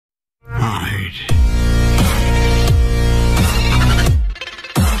started.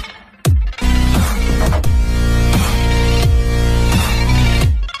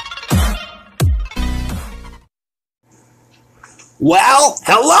 Well,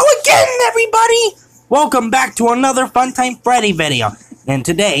 hello again, everybody! Welcome back to another Fun Time Freddy video. And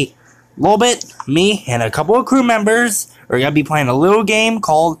today, Lobit, me, and a couple of crew members are going to be playing a little game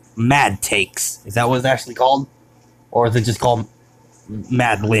called Mad Takes. Is that what it's actually called? Or is it just called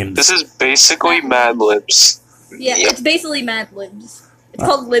Mad Libs? This is basically Mad Libs. Yeah, Yep. It's basically Mad Libs. It's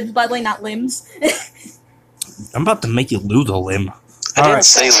called Libs, by the way, not limbs. I'm about to make you lose a limb. I didn't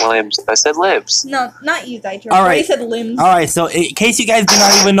say limbs, I said libs. No, not you, Ditro. All right. I said limbs. Alright, so in case you guys do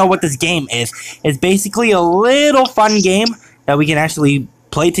not even know what this game is, it's basically a little fun game that we can actually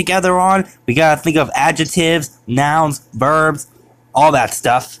play together on. We gotta think of adjectives, nouns, verbs, all that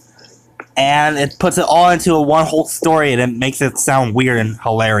stuff. And it puts it all into a one whole story and it makes it sound weird and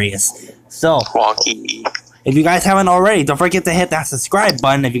hilarious. So, Wonky. if you guys haven't already, don't forget to hit that subscribe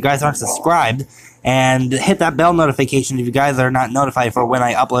button if you guys aren't subscribed. And hit that bell notification if you guys are not notified for when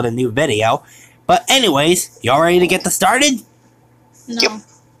I upload a new video. But anyways, y'all ready to get this started? No. Yep.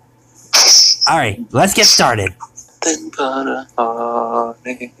 Alright, let's get started. Then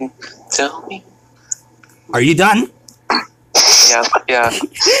tell me. Are you done? Yeah.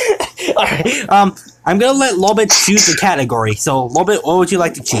 Alright, I'm gonna let Lobit choose the category. So, Lobit, what would you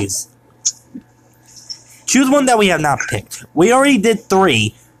like to choose? Choose one that we have not picked. We already did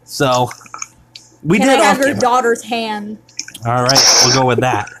 3, so... We Can did I have off your camera. daughter's hand? Alright, we'll go with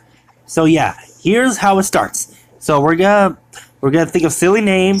that. So yeah, here's how it starts. So we're gonna think of silly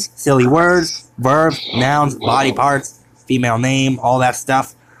names, silly words, verbs, nouns, body parts, female name, all that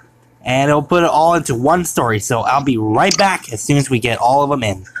stuff. And it'll put it all into one story. So I'll be right back as soon as we get all of them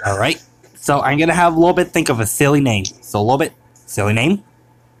in. Alright? So I'm gonna have Lobit think of a silly name. So Lobit, silly name?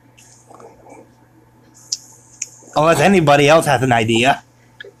 Unless anybody else has an idea.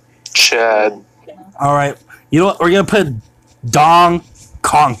 Chad. Alright, you know what? We're gonna put Dong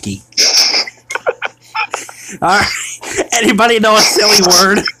Conky. Alright, anybody know a silly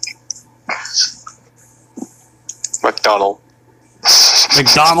word? McDonald.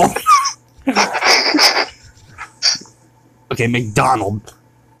 McDonald. Okay, McDonald.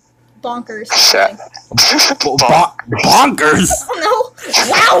 Bonkers. Chad. Bonkers? Oh no!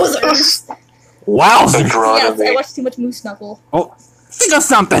 Wowzers! Wowzers. Yes, I Agronomy. watched too much Moose Knuckle. Oh, think of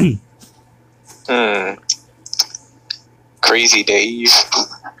something. Crazy Dave.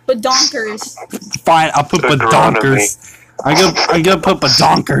 But donkers. Fine, I'll put Agronomy. badonkers. I'm gonna put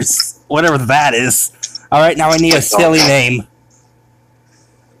badonkers. Whatever that is. Alright, now I need a silly name.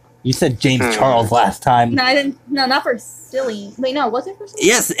 You said James Charles last time. No, I didn't. No, not for silly. Wait, no, was it for silly?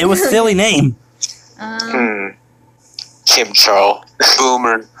 Yes, it was silly name. Kim Charles.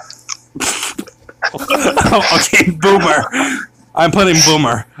 Boomer. Okay, Boomer. I'm putting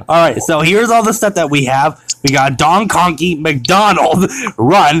Boomer. Alright, so here's all the stuff that we have. We got Don Conky, McDonald,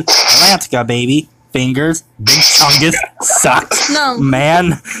 Run, Atlantica, baby, Fingers, Big Chungus, Sucks, No.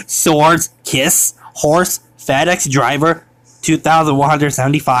 Man, Swords, Kiss, Horse, FedEx Driver,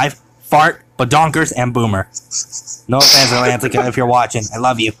 2,175, Fart, Badonkers, and Boomer. No offense, Atlantica, if you're watching. I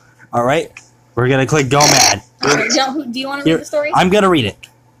love you. Alright, we're gonna click Go Mad. Do you want to read the story? I'm gonna read it.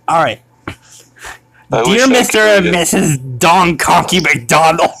 Alright. I Dear wish I Mr. could and read it. Mrs. Don Conky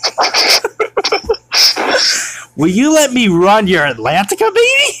McDonald, will you let me run your Atlantica,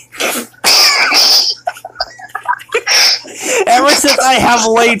 baby? Ever since I have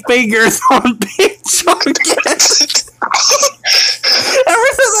laid fingers on Big Chungus. Ever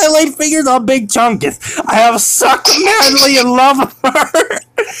since I laid fingers on Big Chungus, I have sucked madly in love with her.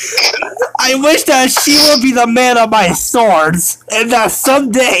 I wish that she will be the man of my swords, and that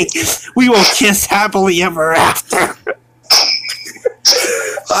someday we will kiss happily ever after.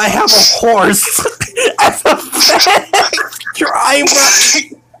 I have a horse as a FedEx driver.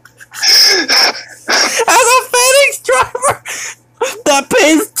 As a FedEx driver that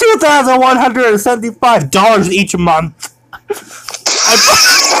pays $2,175 each month.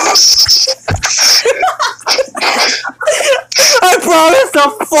 I promise to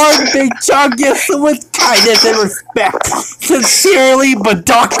fart Big Chungus with kindness and respect. Sincerely,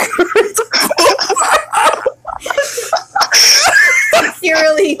 Badonkers.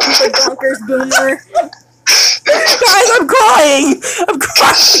 Sincerely, Badonkers Boomer. Guys, I'm crying! I'm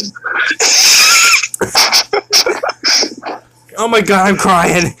crying! Oh my god, I'm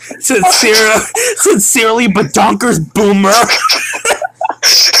crying. Sincerely, Badonkers Boomer.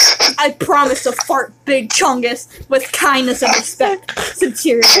 I promise to fart Big Chungus with kindness and respect.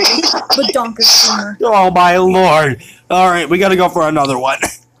 Sincerely, Badonkers Boomer. Oh my lord. Alright, we gotta go for another one.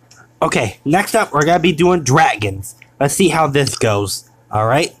 Okay, next up, we're gonna be doing dragons. Let's see how this goes. All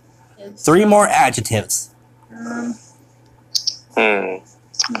right, 3 more adjectives.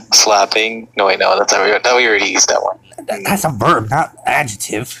 Slapping. No, wait, no, that's that we already used that one. That's a verb, not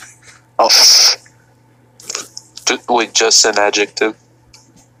adjective. Oh. Wait, just an adjective.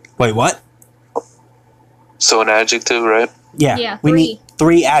 Wait, what? So an adjective, right? Yeah, Yeah, we 3. need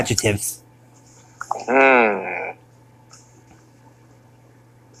 3 adjectives.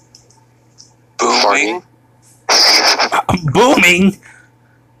 Booming. Booming.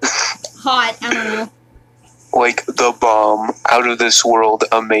 Hot. I don't know. Like the bomb. Out of this world.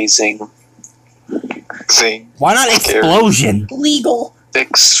 Amazing. Zing. Why not explosion? Legal.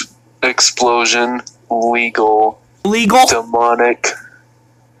 Explosion. Legal. Legal. Demonic.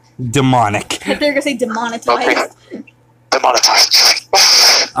 Demonic. I thought you were gonna say demonetized. Okay. Demonetized.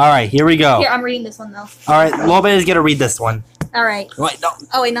 All right, here we go. Here, I'm reading this one though. All right, Lobe is gonna read this one. All right. Wait, no.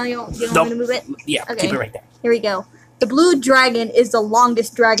 Oh wait, no, you don't Nope. want me to move it. Yeah, Okay. keep it right there. Here we go. The blue dragon is the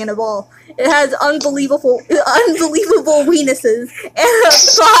longest dragon of all. It has unbelievable weenuses and a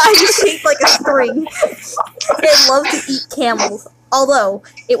thigh shaped like a string. It loves to eat camels, although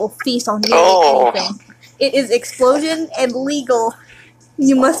it will feast on nearly anything. It is explosion and legal.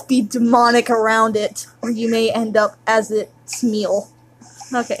 You must be demonic around it, or you may end up as its meal.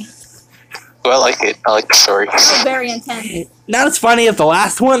 Okay. Well, I like it. I like the story. Very intense. Not as funny as the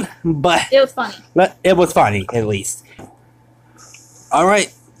last one, but It was funny. it was funny at least. All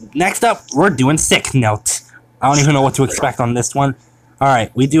right, next up, we're doing sick note. I don't even know what to expect on this one. All right,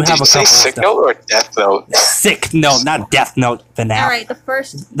 we do Did have you a say couple. sick note or death note? Sick note, not death note. For now, Alright, the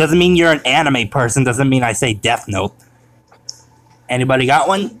first. doesn't mean you're an anime person. Doesn't mean I say death note. Anybody got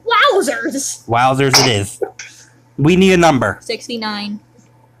one? Wowzers! Wowzers, it is. We need a number. 69.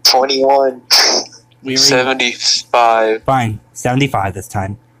 21. We 75. Fine, 75 this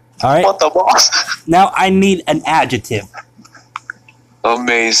time. All right. What the boss? Now I need an adjective.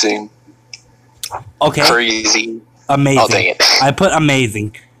 Amazing. Okay. Crazy. Amazing. Oh, dang it. I put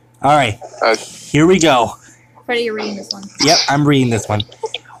amazing. All right. Okay. Here we go. Freddie, you're reading this one. Yep, I'm reading this one.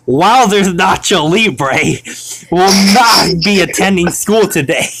 Wowzers Nacho Libre will not be attending school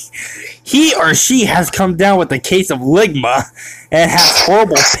today. He or she has come down with a case of ligma and has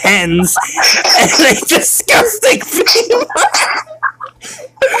horrible pens and a disgusting fever.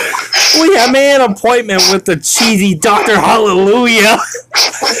 We have made an appointment with the cheesy Dr. Hallelujah,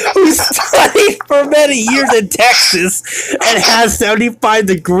 who studied for many years in Texas and has 75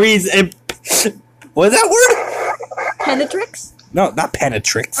 degrees and... What is that word? Penetrix? No, not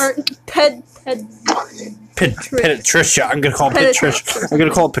penetrix. Or Patricia. I'm gonna call it Penetrix. Patricia. I'm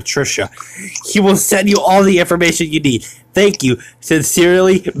gonna call it Patricia. He will send you all the information you need. Thank you.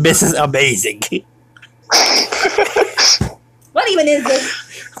 Sincerely, Mrs. Amazing. What even is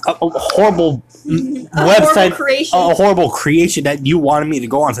this? A horrible website. Horrible creation. A horrible creation that you wanted me to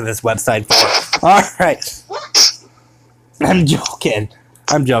go onto this website for. Alright. I'm joking.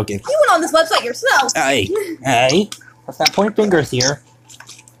 I'm joking. You went on this website yourself. Hey. Hey. Let's not point fingers here.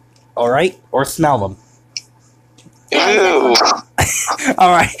 Alright? Or smell them. Ew.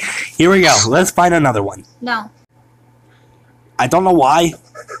 Alright. Here we go. Let's find another one. No. I don't know why.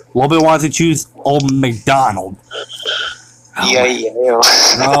 Lobo wants to choose Old McDonald. Yeah, yeah.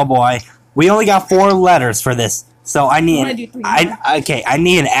 Oh boy. We only got 4 letters for this. So I I wanna need do 3 more. I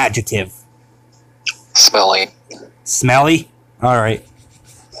need an adjective. Smelly. Smelly? Alright.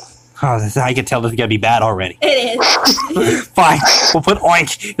 Oh, I can tell this is gonna be bad already. It is. Fine. We'll put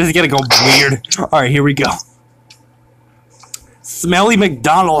oink. This is gonna go weird. Alright, here we go. Smelly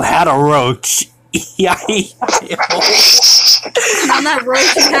McDonald had a roach. On that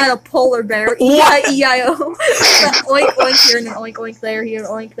roach, you had a polar bear. E-I-E-I-O. Oink, oink here and an oink, oink there, here,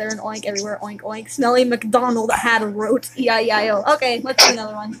 oink there, and oink everywhere, oink, oink. Smelly McDonald had a roach. E-I-E-I-O. Okay, let's do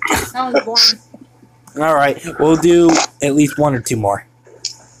another one. That one's boring. Alright, we'll do at least 1 or 2 more.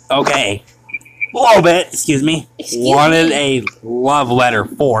 Okay. A little bit, excuse me. Wanted a love letter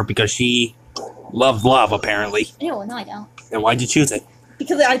for because she loves love, apparently. Ew, no I don't. Then why'd you choose it?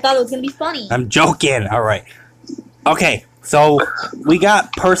 Because I thought it was gonna be funny. I'm joking. Alright. Okay, so we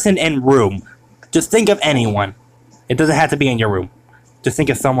got person and room. Just think of anyone. It doesn't have to be in your room. Just think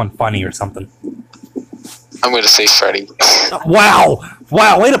of someone funny or something. I'm gonna say Freddy. Wow!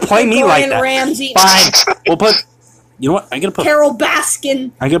 Wow, way to play me like Gordon that. Ramsay. Fine. We'll put... You know what? I'm gonna put... Carol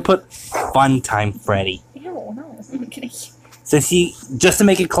Baskin. I'm gonna put Fun Time Freddy. Ew, no. I'm kidding. Since he... Just to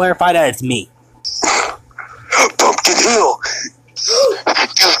make it clarify that it's me. Pumpkin Hill.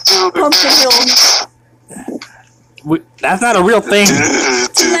 Pumpkin Hill. That's not a real thing.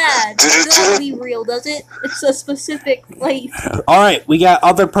 Smash. Yeah, it doesn't have to be real, does it? It's a specific place. All right, we got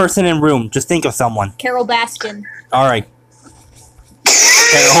other person in room. Just think of someone. Carol Baskin. All right.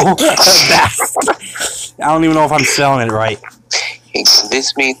 Carol Baskin. I don't even know if I'm spelling it right. He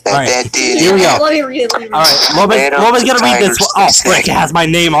convinced me that Alright, that did. here we go. Let me read it. All right, Loba's gonna read this one. Oh, frick, it has my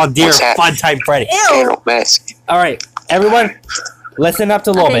name on Dear What's that? Funtime Freddy. Ew. Carol Baskin. All right, everyone, listen up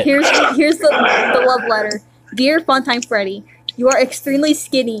to Loba. Okay, here's the love letter. Dear Funtime Freddy, you are extremely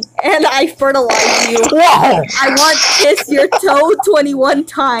skinny, and I fertilize you. Whoa! I want to kiss your toe 21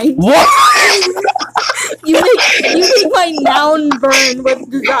 times. What? You make my noun burn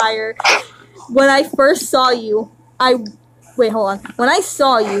with desire. When I first saw you, Wait, hold on. When I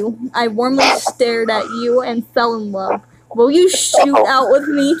saw you, I warmly stared at you and fell in love. Will you shoot out with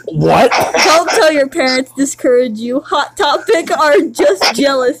me? What? Don't tell your parents discourage you. Hot Topic are just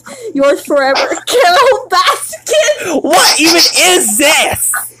jealous. Yours forever, Carol Baskin. What even is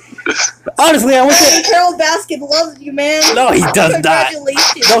this? Honestly, I wish it. Carol Baskin loves you, man. No, he does not.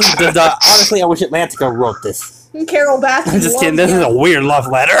 Congratulations. No, he does not. Honestly, I wish Atlantica wrote this. Carol Baskin. I'm just kidding. loves This is you. a weird love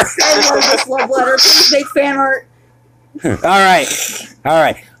letter. I love this love letter. Please make fan art. All right.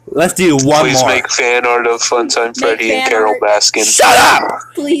 Let's do one Please more. make fan art of Funtime Freddy and fan Carol art. Baskin. Shut up!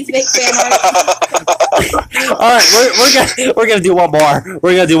 Please make fan art. All right, we're gonna do one more.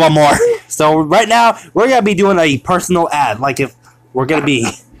 We're gonna do one more. So right now we're gonna be doing a personal ad, like if we're gonna be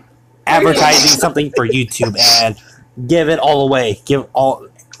advertising something for YouTube and give it all away, give all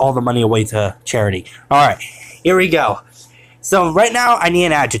the money away to charity. All right, here we go. So right now I need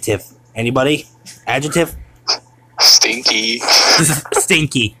an adjective. Anybody? Adjective? Stinky.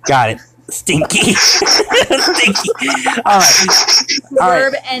 Stinky. Got it. Stinky. Stinky. All right.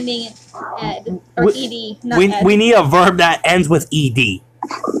 Verb ending ed or ed, not ed. We need a verb that ends with ed.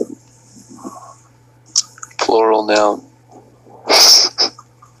 Plural noun.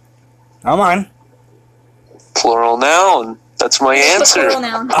 Come on. Plural noun. That's my What's the answer. plural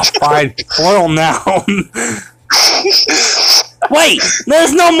noun? Fine. Plural noun. Wait,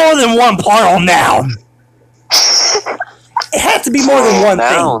 there's no more than one plural noun. It has to be more than one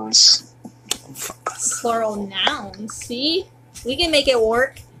nouns. Plural nouns. See, we can make it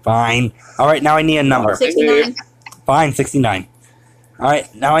work. thing. Fine. All right, now I need a number. 69. Fine, 69. All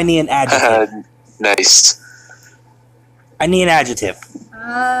right, now I need an adjective. Nice. I need an adjective.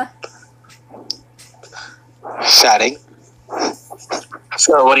 Chatting.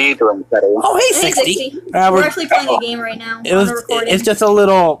 So what are you doing, Freddy? Oh, hey, I think 60. 60. We're- We're actually playing a game right now. It on was. the recording. It's just a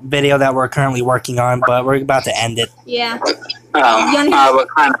little video that we're currently working on, but we're about to end it. Yeah. What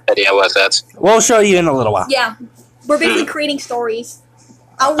kind of video was it? We'll show you in a little while. Yeah. We're basically creating stories.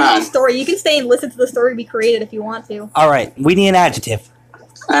 I'll read the story. You can stay and listen to the story be created if you want to. All right, we need an adjective.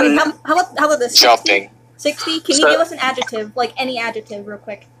 Wait, And how about this? 60? Jumping. 60? Can you So- give us an adjective, like any adjective, real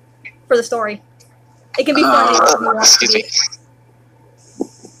quick, for the story? It can be funny if you want to Excuse be. me.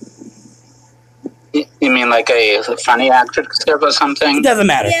 you mean like a funny adjective or It something? doesn't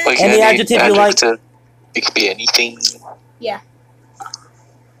matter. Yeah. Like Any adjective you like. adjective. It could be anything. Yeah.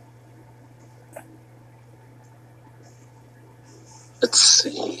 Let's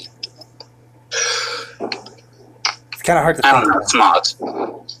see. It's kind of hard to I don't know. think. Smart.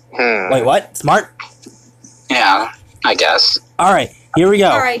 Wait, what? Smart? Yeah, I guess. All right, here we go.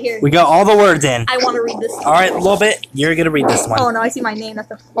 All right, here. We got all the words in. I want to read this. All right, a little bit. You're gonna read this one. Oh no, I see my name.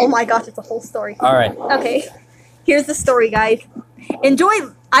 Oh my gosh, it's a whole story. All right. Okay, here's the story, guys.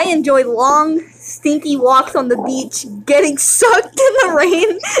 I enjoy long, stinky walks on the beach, getting soaked in the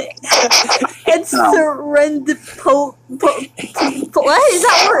rain, and what is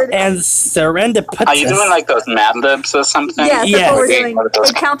that word? And serendipitous. Are you doing like those Mad Libs or something? Yes, Yes. that's what we're Okay, doing. one of those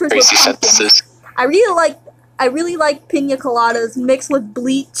Encounters with crazy pumpkins. sentences. I really like pina coladas mixed with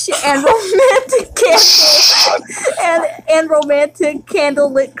bleach and romantic and romantic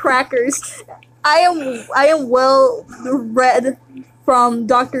candlelit crackers. I am well read from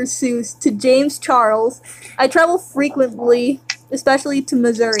Dr. Seuss to James Charles. I travel frequently, especially to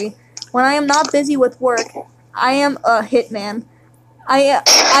Missouri. When I am not busy with work, I am a hitman. I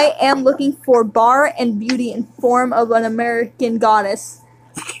am looking for bar and beauty in form of an American goddess.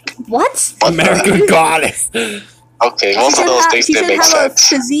 What? American goddess. Okay, most of those things She didn't should make have a sense.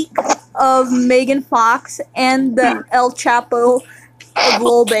 physique of Megan Fox and the El Chapo a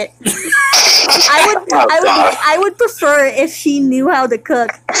little bit. I would prefer if she knew how to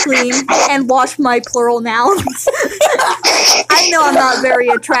cook, clean, and wash my plural nouns. I know I'm not very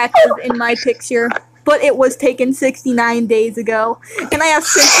attractive in my picture, but it was taken 69 days ago, and I have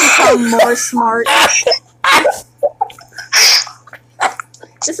since become more smart.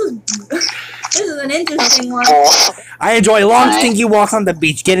 This is is an interesting one. I enjoy long, stinky walks on the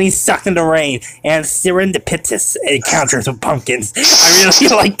beach, getting sucked in the rain, and serendipitous encounters with pumpkins. I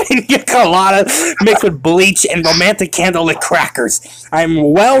really like pina colada mixed with bleach and romantic candlelit crackers. I'm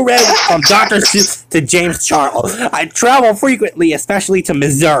well read from Dr. Seuss to James Charles. I travel frequently, especially to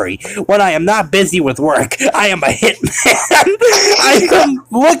Missouri. When I am not busy with work, I am a hitman. I am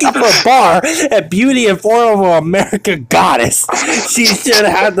looking for a bar at Beauty and Affordable America Goddess. She should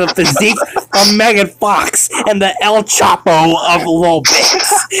have the physique of Megan Fox and the El Chapo of Lil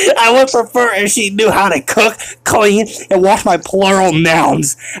Bits. I would prefer if she knew how to cook, clean, and wash my plural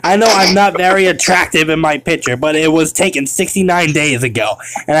nouns. I know I'm not very attractive in my picture, but it was taken 69 days ago,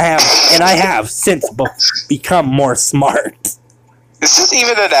 and I have since become more smart. Is this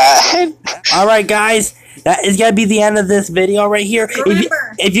even an ad? Alright, guys. That is gonna be the end of this video right here.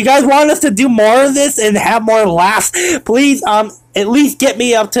 Remember, If you guys want us to do more of this and have more laughs, please at least get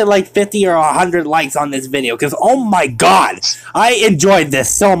me up to like 50 or 100 likes on this video, because oh my god, I enjoyed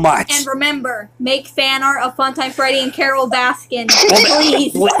this so much. and remember, make fan art of Funtime Freddy and Carol Baskin,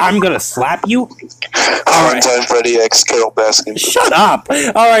 please. I'm gonna slap you. Alright. Funtime Freddy X Carol Baskin. Shut up.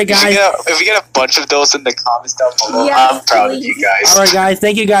 Alright, guys. If we get a bunch of those in the comments down below, Yes, I'm proud of please. you guys. Alright, guys.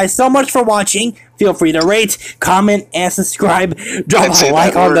 Thank you guys so much for watching. Feel free to rate, comment, and subscribe. Drop And a say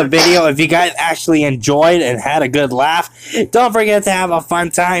like that on the word. video if you guys actually enjoyed and had a good laugh. Don't forget to have a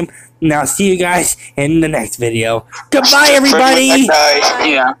fun time. Now, see you guys in the next video. Goodbye, everybody.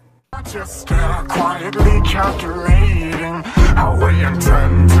 Yeah. Just quietly calculating how we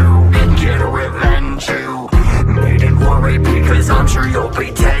intend to get revenge you. Needn't worry because I'm sure you'll be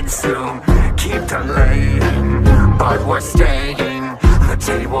dead soon. Keep delaying, but we're staying. The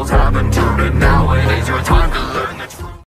tables haven't turned and now it is your time to learn.